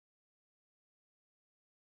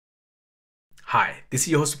Hi, this is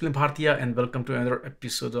your host Swapnil Bhartiya and welcome to another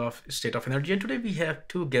episode of State of Energy. And today we have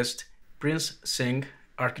two guests, Prince Singh,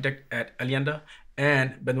 architect at Alliander,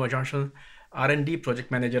 and Benoît Jeanson, R&D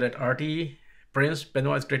Project Manager at RTE. Prince,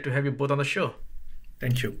 Benoît, it's great to have you both on the show.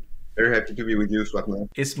 Thank you. Very happy to be with you, Swapnil.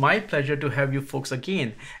 It's my pleasure to have you folks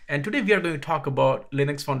again. And today we are going to talk about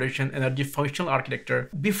Linux Foundation Energy Functional Architecture.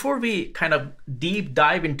 Before we kind of deep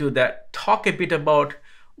dive into that, talk a bit about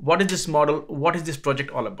what is this model, what is this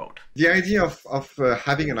project all about? The idea of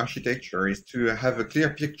having an architecture is to have a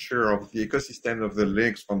clear picture of the ecosystem of the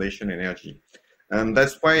Linux Foundation Energy. And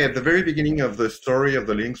that's why at the very beginning of the story of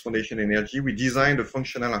the Linux Foundation Energy, we designed a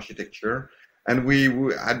functional architecture. And we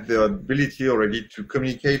had the ability already to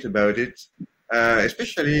communicate about it,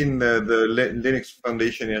 especially in the Linux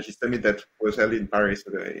Foundation Energy Summit that was held in Paris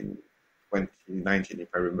in 2019, if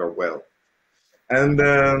I remember well. And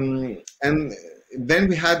then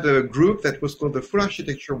we had a group that was called the Full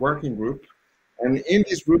Architecture Working Group. And in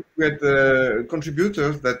this group, we had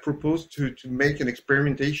contributors that proposed to make an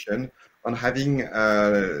experimentation on having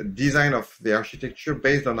a design of the architecture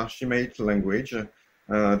based on Archimate language.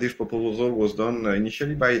 This proposal was done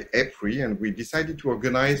initially by EPRI, and we decided to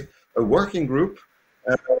organize a working group.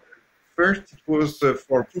 First, it was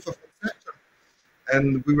for proof of concept,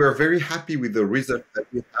 and we were very happy with the result that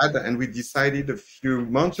we had, and we decided a few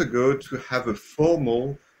months ago to have a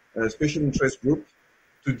formal special interest group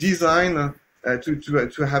to design,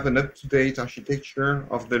 to have an up-to-date architecture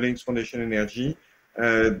of the Linux Foundation Energy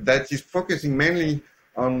that is focusing mainly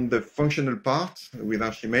on the functional part with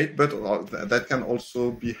Archimate, but that can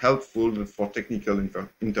also be helpful for technical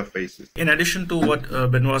interfaces. In addition to what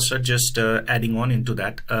Benoît said, just adding on into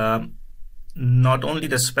that, not only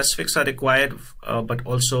the specifics are required, but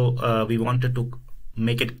also we wanted to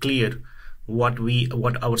make it clear what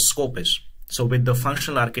our scope is. So with the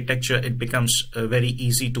functional architecture, it becomes very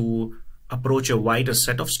easy to approach a wider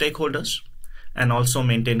set of stakeholders and also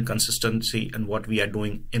maintain consistency in what we are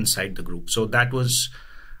doing inside the group. So that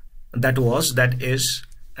is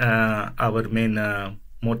our main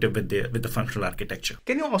motive with the functional architecture.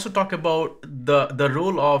 Can you also talk about the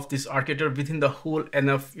role of this architecture within the whole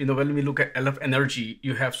NF? When we look at NF Energy,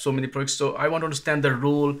 you have so many projects. So I want to understand the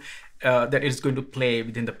role that it's going to play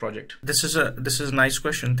within the project. This is a nice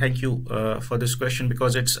question. Thank you for this question,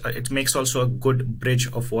 because it makes also a good bridge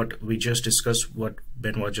of what we just discussed, what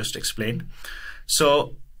Benoît just explained.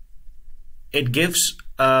 So it gives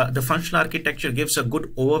the functional architecture gives a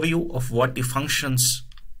good overview of what the functions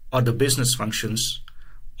or the business functions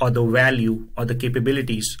or the value or the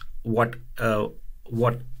capabilities, what the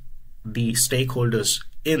stakeholders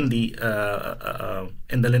in the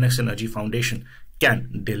Linux Energy Foundation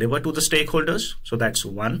can deliver to the stakeholders. So that's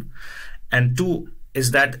one. And two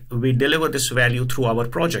is that we deliver this value through our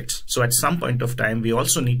projects. So at some point of time, we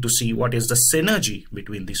also need to see what is the synergy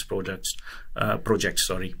between these projects,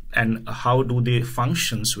 and how do the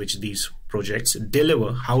functions which these projects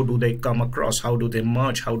deliver, how do they come across, how do they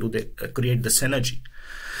merge, how do they create the synergy.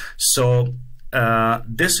 So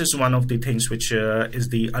this is one of the things which is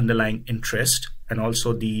the underlying interest and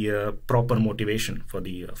also the proper motivation for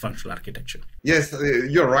the functional architecture. Yes,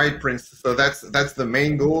 you're right, Prince. So that's the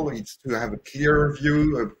main goal. It's to have a clear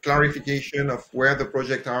view, a clarification of where the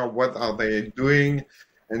projects are, what are they doing,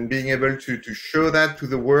 and being able to show that to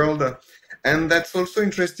the world. And that's also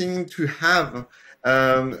interesting to have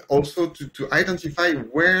also to identify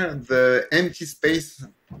where the empty space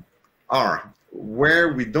are,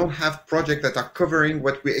 where we don't have projects that are covering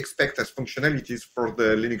what we expect as functionalities for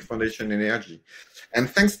the Linux Foundation Energy. And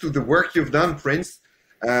thanks to the work you've done, Prince,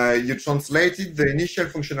 you translated the initial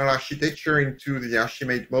functional architecture into the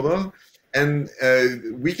Archimate model. And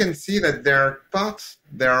we can see that there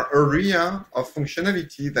are areas of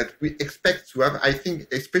functionality that we expect to have. I think,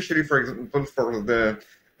 especially, for example, for the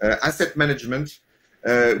asset management,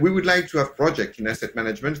 we would like to have projects in asset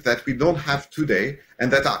management that we don't have today and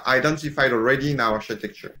that are identified already in our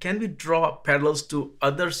architecture. Can we draw parallels to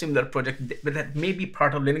other similar projects that may be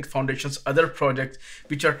part of Linux Foundation's other projects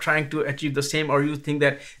which are trying to achieve the same, or you think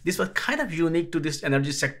that this was kind of unique to this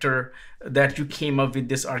energy sector that you came up with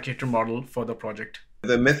this architecture model for the project?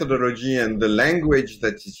 The methodology and the language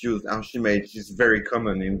that is used, Archimate, is very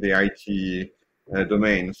common in the IT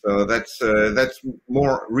domain. So that's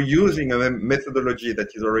more reusing a methodology that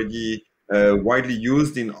is already widely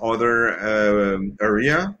used in other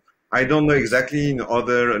area. I don't know exactly in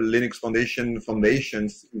other Linux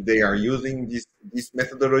foundations if they are using this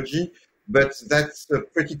methodology, but that's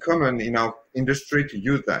pretty common in our industry to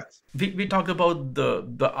use that. We talk about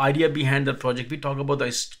the idea behind the project. We talk about the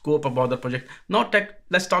scope about the project. Now,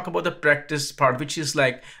 let's talk about the practice part, which is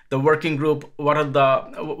like the working group. What are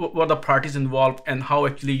the parties involved, and how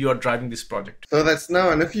actually you are driving this project? So that's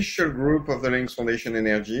now an official group of the Linux Foundation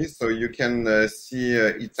Energy. So you can see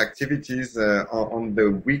its activities on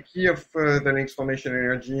the wiki of the Linux Foundation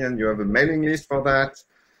Energy, and you have a mailing list for that.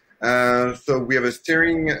 So we have a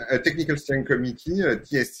technical steering committee, a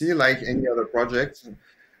TSC, like any other project.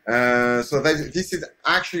 So this is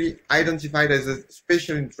actually identified as a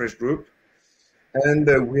special interest group.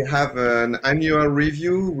 And we have an annual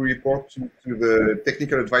review. We report to the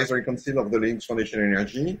Technical Advisory Council of the Linux Foundation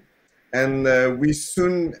Energy. And we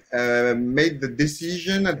soon made the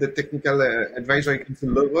decision at the Technical Advisory Council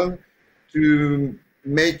level to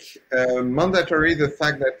make mandatory the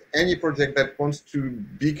fact that any project that wants to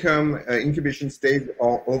become incubation stage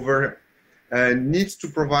or over needs to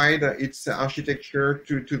provide its architecture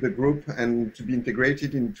to the group and to be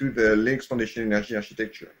integrated into the Linux Foundation Energy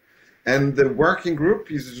architecture. And the working group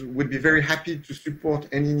would be very happy to support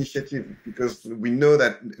any initiative, because we know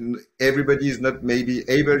that everybody is not maybe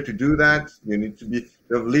able to do that. You need to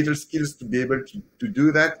have little skills to be able to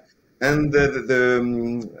do that. And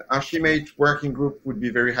the Archimate working group would be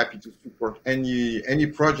very happy to support any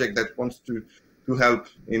project that wants to help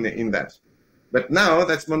in that. But now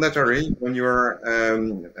that's mandatory. When you're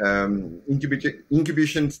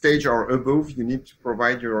incubation stage or above, you need to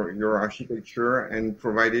provide your architecture and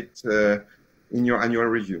provide it in your annual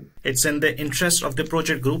review. It's in the interest of the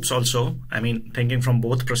project groups also. I mean, thinking from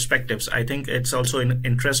both perspectives, I think it's also in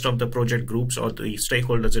interest of the project groups or the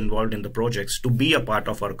stakeholders involved in the projects to be a part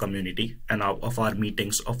of our community and of our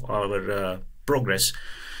meetings, of our progress.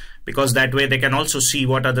 Because that way they can also see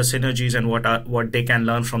what are the synergies and what they can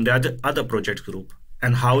learn from the other project group,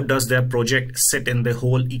 and how does their project sit in the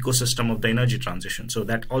whole ecosystem of the energy transition. So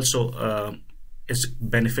that also is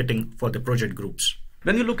benefiting for the project groups.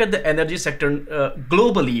 When you look at the energy sector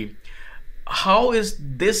globally, how is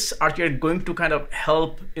this architect going to kind of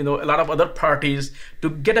help a lot of other parties to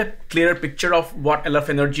get a clearer picture of what LF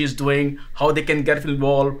Energy is doing, how they can get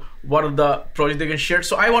involved, what are the projects they can share?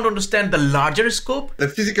 So I want to understand the larger scope. The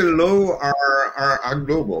physical law are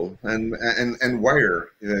global and wider.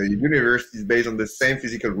 The universe is based on the same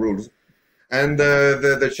physical rules. And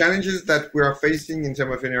the challenges that we are facing in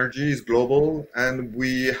terms of energy is global, and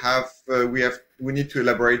we need to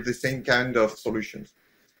elaborate the same kind of solutions.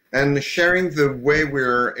 And sharing the way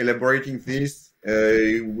we're elaborating this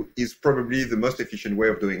is probably the most efficient way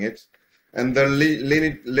of doing it. And the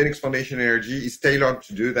Linux Foundation Energy is tailored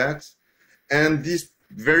to do that. And this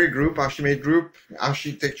very group, Archimate group,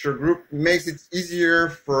 architecture group, makes it easier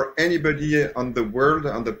for anybody on the world,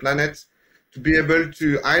 on the planet, to be able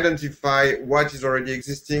to identify what is already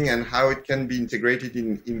existing and how it can be integrated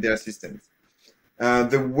in their systems.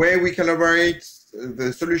 The way we collaborate,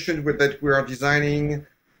 the solutions that we are designing,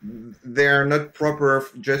 they are not proper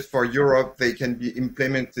just for Europe. They can be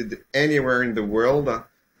implemented anywhere in the world.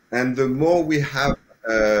 And the more we have,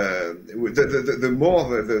 the more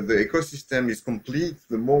the ecosystem is complete,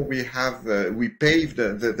 the more we have, we pave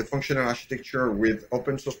the functional architecture with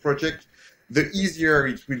open source projects, the easier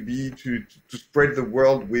it will be to spread the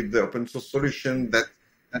world with the open source solution that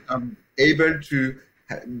are able to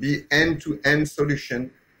be end-to-end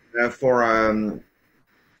solution for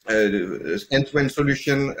end-to-end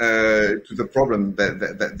solution to the problem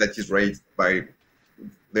that is raised by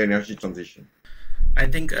the energy transition. I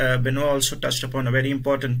think Benoît also touched upon a very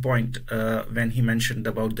important point when he mentioned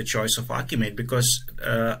about the choice of Archimate, because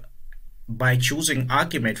by choosing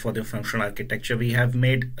Archimate for the functional architecture, we have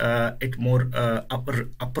made it more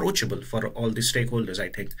approachable for all the stakeholders, I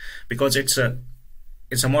think, because it's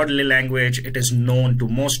a modeling language. It is known to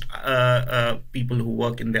most people who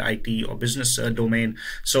work in the IT or business domain.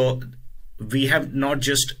 So we have not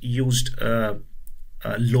just used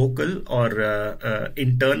local or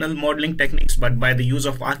internal modeling techniques, but by the use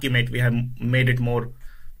of Archimate, we have made it more,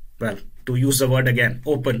 well, to use the word again,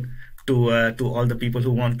 open to all the people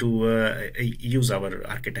who want to use our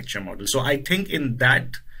architecture model. So I think in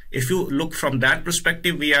that, if you look from that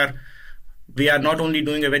perspective, we are not only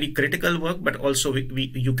doing a very critical work, but also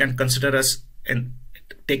you can consider us in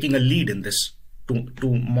taking a lead in this to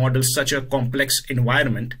model such a complex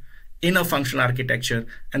environment in a functional architecture,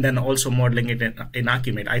 and then also modeling it in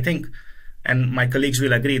Archimate. I think, and my colleagues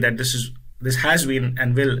will agree, that this is this has been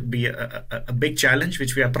and will be a big challenge,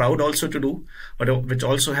 which we are proud also to do, but which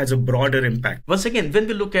also has a broader impact. Once again, when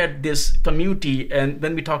we look at this community and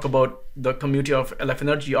when we talk about the community of LF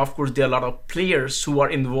Energy, of course, there are a lot of players who are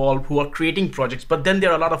involved, who are creating projects, but then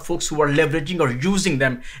there are a lot of folks who are leveraging or using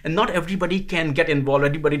them, and not everybody can get involved.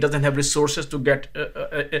 Everybody doesn't have resources to get.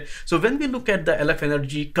 So when we look at the LF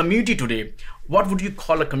Energy community today, what would you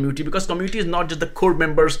call a community? Because community is not just the core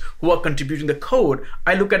members who are contributing the code.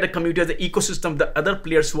 I look at the community as the ecosystem, the other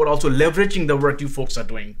players who are also leveraging the work you folks are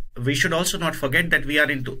doing. We should also not forget that we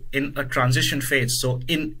are in a transition phase. So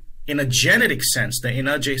in a generic sense, the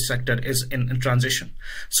energy sector is in transition.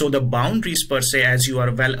 So the boundaries per se, as you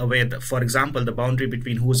are well aware, for example, the boundary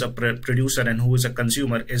between who is a producer and who is a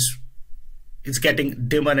consumer is getting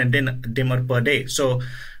dimmer and dimmer per day. So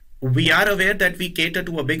we are aware that we cater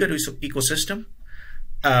to a bigger ecosystem.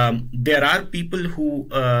 There are people who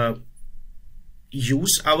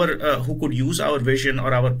who could use our vision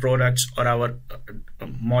or our products or our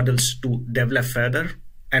models to develop further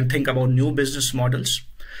and think about new business models.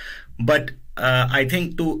 But I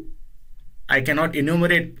think I cannot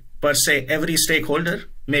enumerate per se every stakeholder.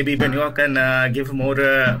 Maybe Benoît can give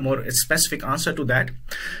more specific answer to that.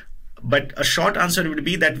 But a short answer would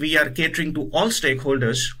be that we are catering to all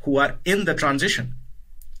stakeholders who are in the transition.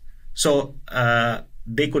 So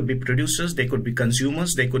they could be producers, they could be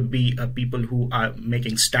consumers, they could be people who are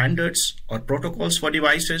making standards or protocols for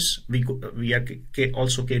devices. We are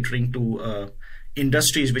also catering to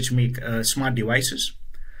industries which make smart devices,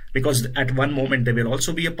 because at one moment they will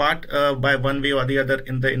also be a part by one way or the other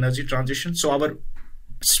in the energy transition. So our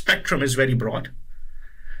spectrum is very broad.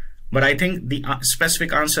 But I think the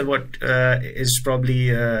specific answer is probably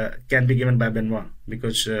can be given by Benoît,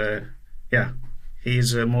 because he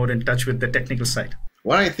is more in touch with the technical side.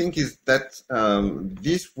 What I think is that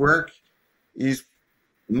this work is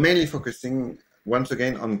mainly focusing once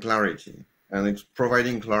again on clarity, and it's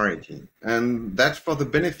providing clarity, and that's for the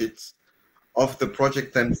benefits of the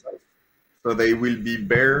project themselves. So they will be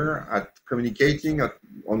better at communicating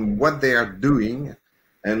on what they are doing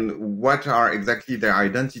and what are exactly their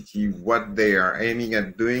identity, what they are aiming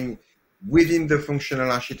at doing within the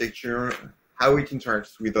functional architecture, how it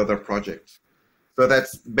interacts with other projects. So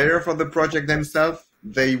that's better for the project themselves.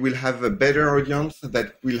 They will have a better audience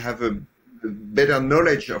that will have a better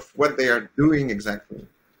knowledge of what they are doing exactly.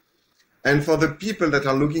 And for the people that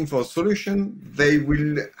are looking for a solution, they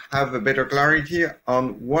will have a better clarity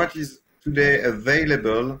on what is today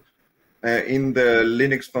available in the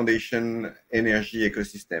Linux Foundation energy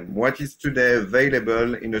ecosystem. What is today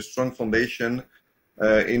available in a strong foundation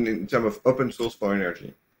in terms of open source for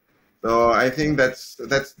energy? So I think that's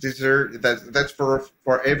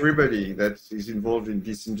for everybody that is involved in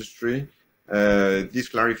this industry. This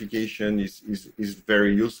clarification is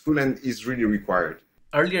very useful and is really required.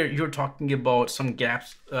 Earlier, you were talking about some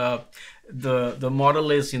gaps. The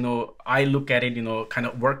model is, I look at it, kind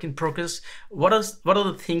of work in progress. What are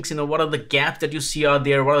the things, what are the gaps that you see out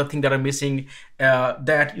there? What are the things that are missing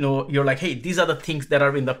that, you're like, hey, these are the things that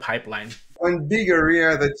are in the pipeline? One big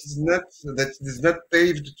area that is not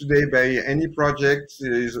paved today by any project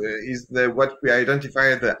is what we identify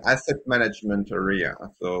as the asset management area.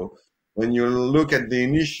 So when you look at the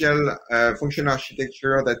initial function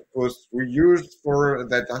architecture that was used for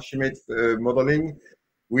that Archimate modeling,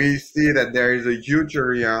 we see that there is a huge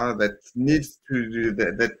area that needs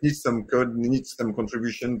that needs some code, needs some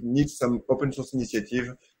contribution, needs some open source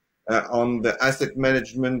initiative on the asset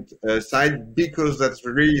management side, because that's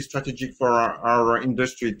really strategic for our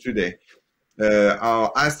industry today.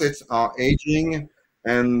 Our assets are aging,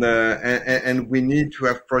 and we need to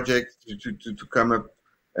have projects to come up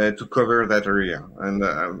to cover that area. And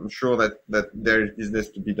I'm sure that there is business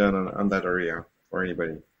to be done on that area for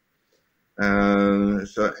anybody.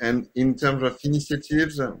 And in terms of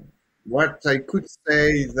initiatives, what I could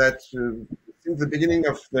say is that since the beginning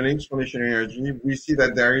of the Linux Foundation Energy, we see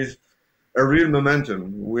that there is a real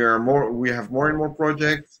momentum. We have more and more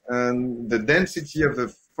projects, and the density of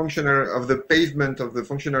the pavement of the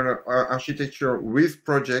functional architecture with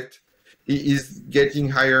project is getting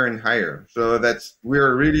higher and higher. So we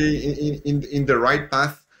are really in the right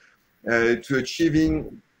path to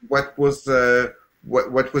achieving what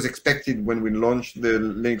was expected when we launched the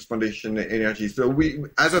Linux Foundation Energy. So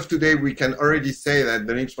as of today, we can already say that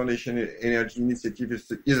the Linux Foundation Energy initiative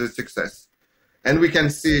is a success, and we can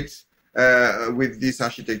see it with this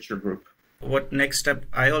architecture group. What next step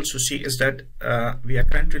I also see is that we are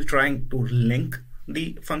currently trying to link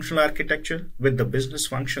the functional architecture with the business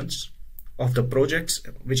functions of the projects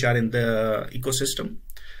which are in the ecosystem.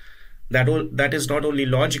 That is not only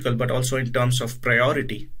logical, but also in terms of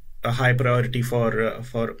priority. a high priority for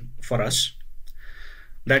us.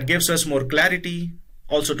 That gives us more clarity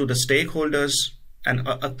also to the stakeholders and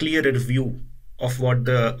a clearer view of what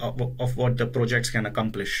the projects can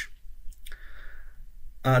accomplish.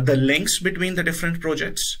 The links between the different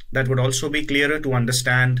projects, that would also be clearer to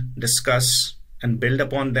understand, discuss, and build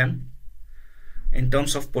upon them. In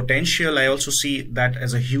terms of potential, I also see that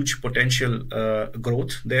as a huge potential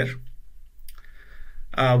growth there.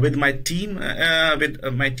 With my team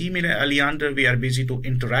in Alliander, we are busy to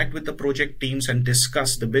interact with the project teams and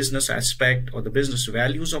discuss the business aspect or the business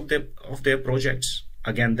values of their projects.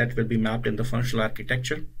 Again, that will be mapped in the functional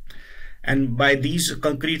architecture. And by these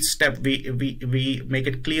concrete steps, we make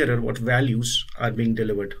it clearer what values are being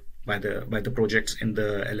delivered by the projects in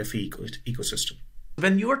the LFE ecosystem.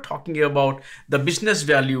 When you are talking about the business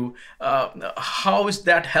value, how is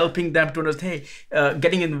that helping them to understand, hey,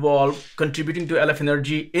 getting involved, contributing to LF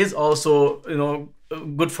Energy is also,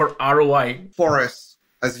 good for ROI? For us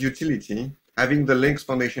as utility, having the links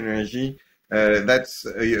foundation energy, that's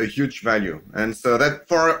a huge value. And so that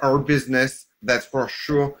for our business, that's for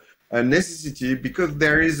sure a necessity, because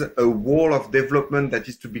there is a wall of development that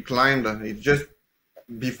is to be climbed. It's just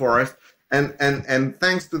before us. And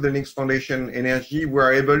thanks to the Links Foundation Energy,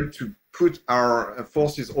 we're able to put our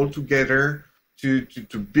forces all together to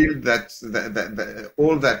build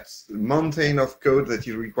all that mountain of code that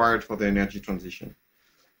is required for the energy transition.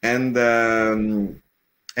 And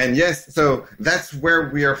yes, so that's where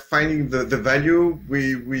we are finding the value.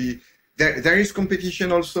 There is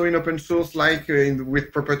competition also in open source, like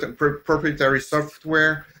with proprietary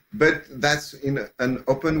software. But that's in an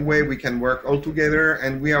open way. We can work all together,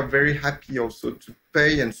 and we are very happy also to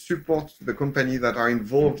pay and support the companies that are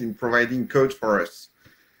involved in providing code for us.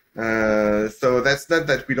 So that's not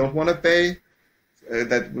that we don't want to pay,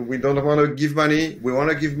 that we don't want to give money. We want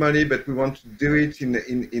to give money, but we want to do it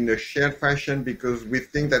in a shared fashion, because we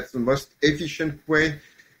think that's the most efficient way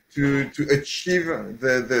to achieve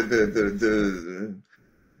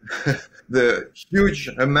the huge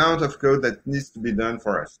amount of code that needs to be done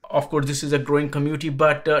for us. Of course, this is a growing community,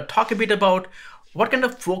 but talk a bit about what kind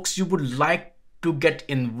of folks you would like to get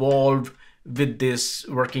involved with this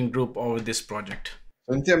working group or with this project.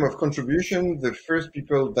 So in terms of contribution, the first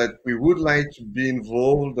people that we would like to be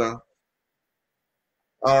involved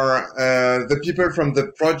are the people from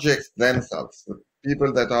the projects themselves, the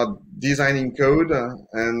people that are designing code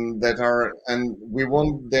and we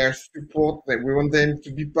want their support. We want them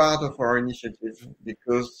to be part of our initiative,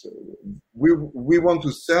 because we want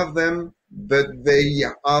to serve them, but they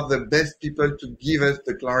are the best people to give us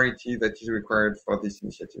the clarity that is required for this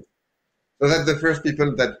initiative. So that's the first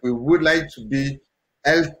people that we would like to be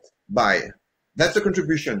helped by. That's a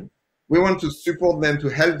contribution. We want to support them, to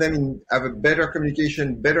help them have a better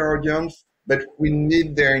communication, better audience, but we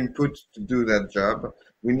need their input to do that job.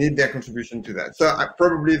 We need their contribution to that. So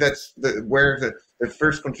probably that's where the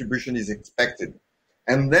first contribution is expected.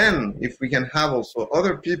 And then if we can have also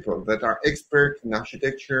other people that are experts in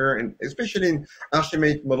architecture, and especially in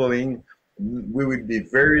Archimate modeling, we would be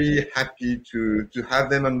very happy to have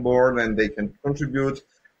them on board, and they can contribute,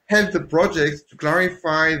 help the projects to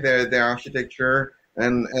clarify their architecture.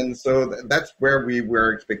 And so that's where we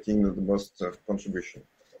were expecting the most contribution.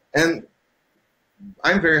 And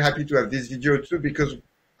I'm very happy to have this video too, because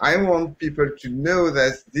I want people to know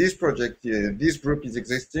that this project, this group is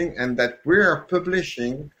existing, and that we are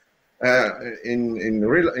publishing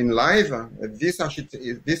in live this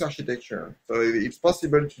architecture. So it's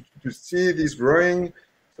possible to see this growing.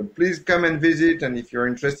 So please come and visit, and if you're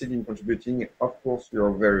interested in contributing, of course,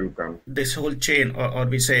 you're very welcome. This whole chain, or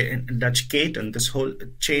we say in Dutch keten, this whole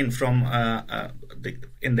chain from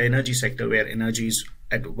in the energy sector, where energy is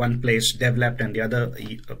at one place developed and the other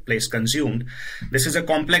place consumed, this is a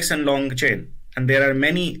complex and long chain. And there are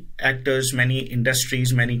many actors, many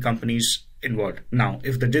industries, many companies involved. Now,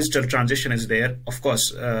 if the digital transition is there, of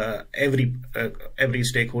course, every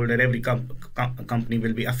stakeholder, every company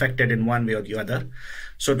will be affected in one way or the other.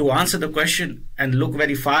 So to answer the question and look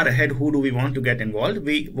very far ahead, who do we want to get involved?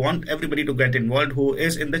 We want everybody to get involved who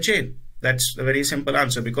is in the chain. That's a very simple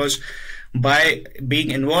answer, because by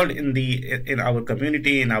being involved in our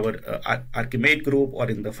community, in our Archimate group, or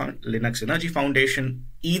in the Linux Energy Foundation,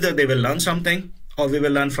 either they will learn something or we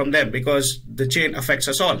will learn from them, because the chain affects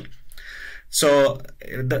us all. So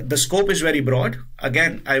the scope is very broad.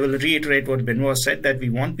 Again, I will reiterate what Benoît said, that we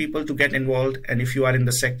want people to get involved. And if you are in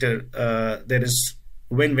the sector, there is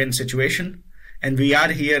win-win situation. And we are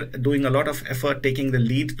here doing a lot of effort, taking the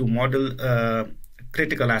lead to model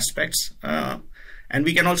critical aspects. And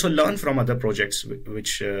we can also learn from other projects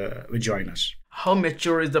which join us. how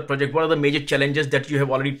mature is the project? What are the major challenges that you have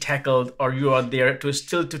already tackled, or you are there to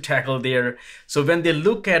still to tackle there? So when they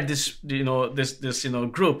look at this, this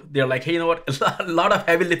group, they're like, hey, you know what, a lot of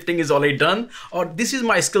heavy lifting is already done, or this is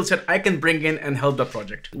my skill set I can bring in and help the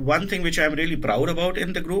project. One thing which I'm really proud about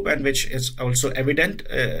in the group, and which is also evident,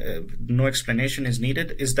 no explanation is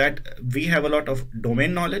needed, is that we have a lot of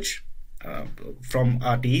domain knowledge from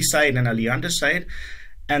RTE side and Alliander side.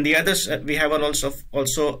 And the others, we have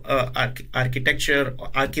also architecture,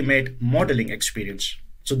 Archimate modeling experience.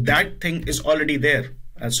 So that thing is already there.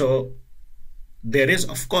 So there is,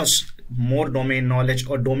 of course, more domain knowledge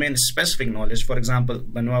or domain specific knowledge. For example,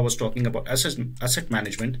 Benoît was talking about asset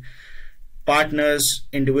management. Partners,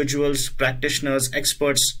 individuals, practitioners,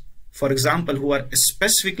 experts, for example, who are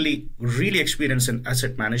specifically really experienced in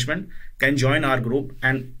asset management can join our group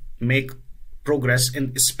and make progress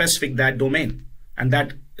in specific that domain. And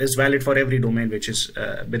that is valid for every domain which has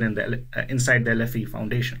been in the inside the LFE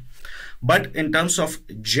foundation. But in terms of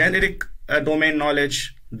generic domain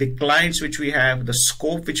knowledge, the clients which we have, the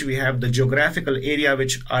scope which we have, the geographical area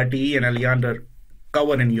which RTE and Alliander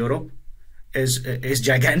cover in Europe is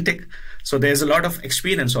gigantic. So there's a lot of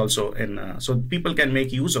experience also in, so people can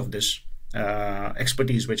make use of this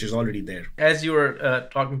expertise which is already there. As you were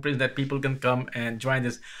talking, Prince, that people can come and join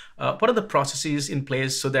this, what are the processes in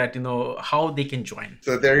place so that how they can join?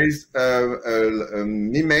 So there is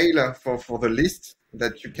an email for the list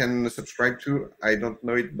that you can subscribe to. I don't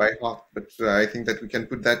know it by heart, but I think that we can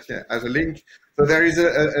put that as a link. So there is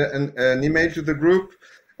an email to the group.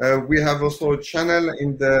 We have also a channel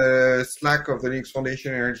in the Slack of the Linux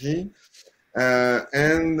Foundation Energy.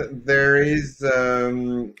 And there is,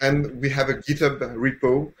 and we have a GitHub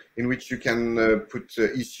repo in which you can put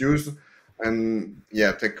issues and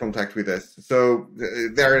take contact with us. So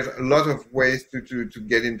there is a lot of ways to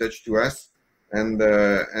get in touch to us, and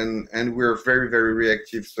we're very, very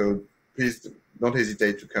reactive. So please don't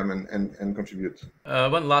hesitate to come and contribute.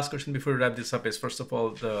 One last question before we wrap this up is, first of all,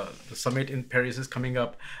 the summit in Paris is coming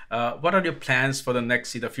up. What are your plans for the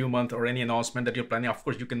next few months, or any announcement that you're planning? Of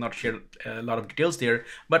course, you cannot share a lot of details there,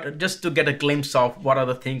 but just to get a glimpse of what are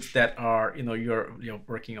the things that are you're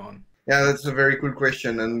working on. Yeah, that's a very cool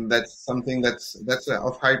question, and that's something that's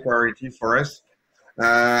of high priority for us.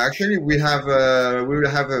 Actually, we will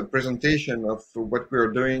have a presentation of what we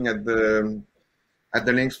are doing at the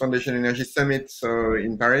Linux Foundation Energy Summit, so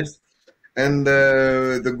in Paris, and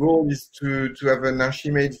the goal is to have an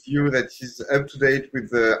Archimate view that is up to date with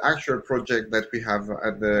the actual project that we have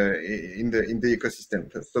in the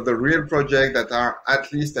ecosystem. So the real project that are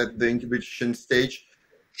at least at the incubation stage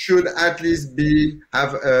should at least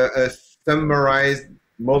have a summarized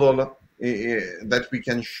model that we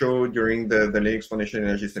can show during the Linux Foundation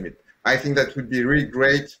Energy Summit. I think that would be really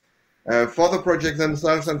great for the projects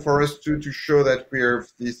themselves, and for us to show that we have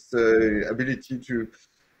this ability to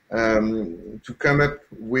come up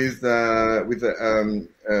with a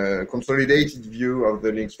consolidated view of the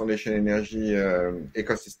Linux Foundation Energy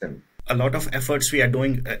ecosystem. A lot of efforts we are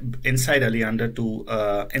doing inside Alliander to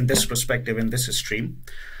in this perspective, in this stream.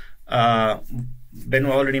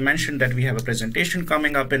 Benoît already mentioned that we have a presentation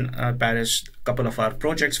coming up in Paris. A couple of our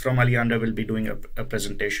projects from Alliander will be doing a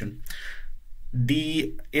presentation.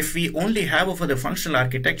 If we only have over the functional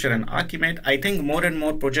architecture and Archimate, I think more and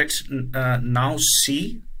more projects now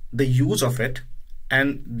see the use of it,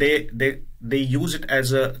 and they use it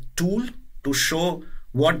as a tool to show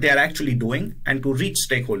what they are actually doing and to reach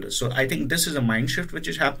stakeholders. So I think this is a mind shift which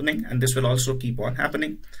is happening, and this will also keep on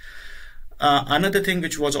happening. Another thing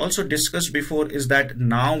which was also discussed before is that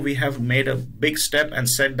now we have made a big step and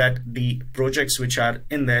said that the projects which are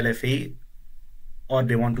in the LFA, or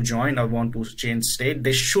they want to join or want to change state,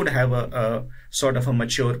 they should have a sort of a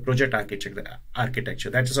mature project architecture.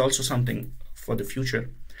 That is also something for the future.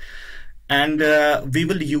 And we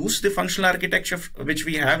will use the functional architecture which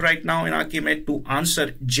we have right now in Archimate to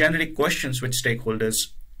answer generic questions which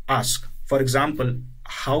stakeholders ask. For example,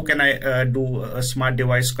 how can I do a smart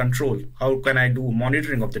device control? How can I do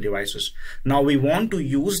monitoring of the devices? Now we want to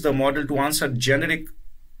use the model to answer generic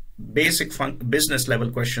basic business level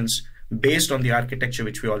questions based on the architecture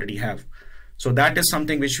which we already have. So that is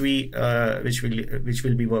something which we'll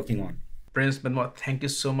be working on. Prince, Benoît, thank you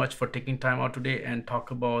so much for taking time out today and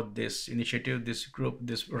talk about this initiative, this group,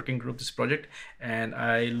 this working group, this project. And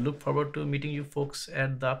I look forward to meeting you folks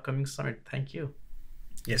at the upcoming summit. Thank you.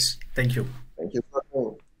 Yes, thank you. Thank you.